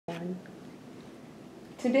1.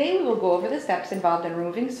 Today we will go over the steps involved in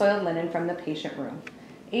removing soiled linen from the patient room.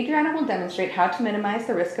 Adriana will demonstrate how to minimize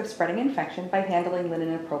the risk of spreading infection by handling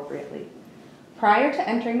linen appropriately. Prior to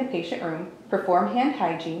entering the patient room, perform hand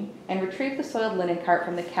hygiene and retrieve the soiled linen cart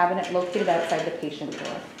from the cabinet located outside the patient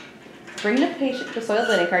door. Bring the soiled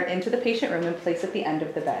linen cart into the patient room and place at the end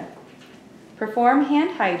of the bed. Perform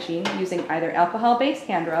hand hygiene using either alcohol-based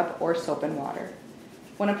hand rub or soap and water.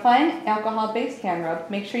 When applying alcohol-based hand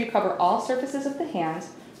rub, make sure you cover all surfaces of the hands,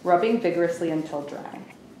 rubbing vigorously until dry.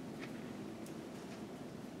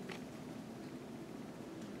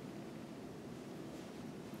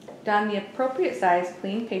 Don the appropriate size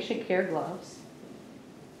clean patient care gloves.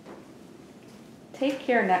 Take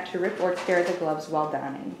care not to rip or tear the gloves while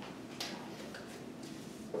donning.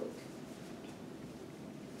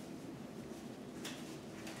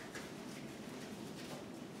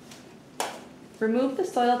 Remove the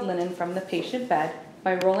soiled linen from the patient bed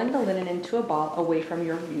by rolling the linen into a ball away from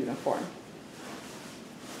your uniform.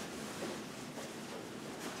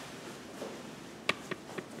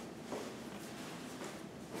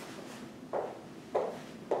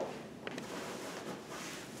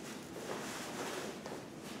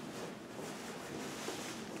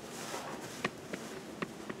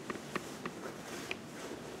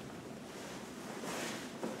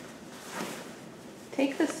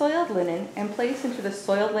 Take the soiled linen and place into the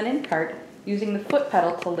soiled linen cart using the foot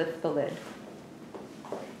pedal to lift the lid.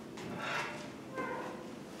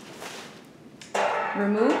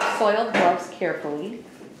 Remove soiled gloves carefully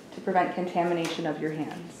to prevent contamination of your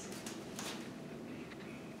hands.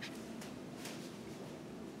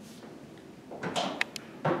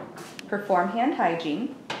 Perform hand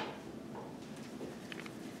hygiene.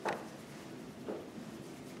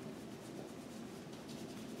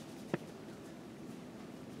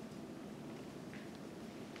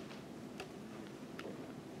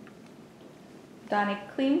 Don a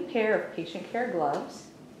clean pair of patient care gloves.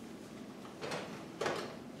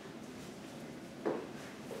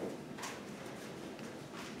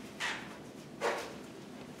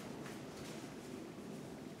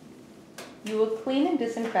 You will clean and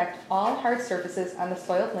disinfect all hard surfaces on the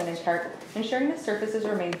soiled linen cart, ensuring the surfaces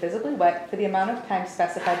remain visibly wet for the amount of time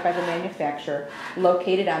specified by the manufacturer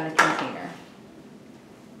located on the container.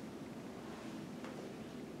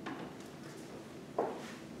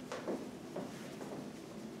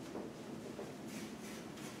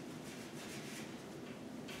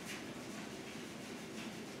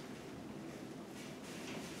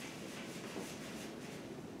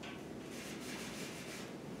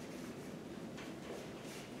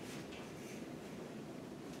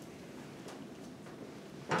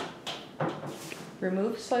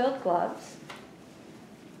 Remove soiled gloves.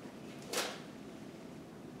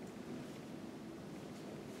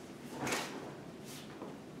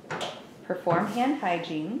 Perform hand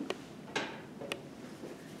hygiene.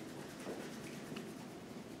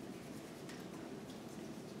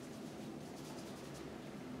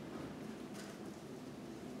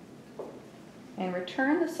 And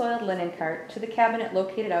return the soiled linen cart to the cabinet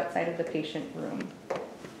located outside of the patient room.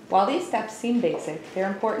 While these steps seem basic,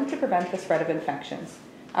 they're important to prevent the spread of infections.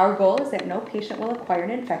 Our goal is that no patient will acquire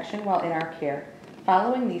an infection while in our care.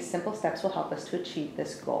 Following these simple steps will help us to achieve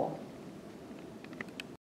this goal.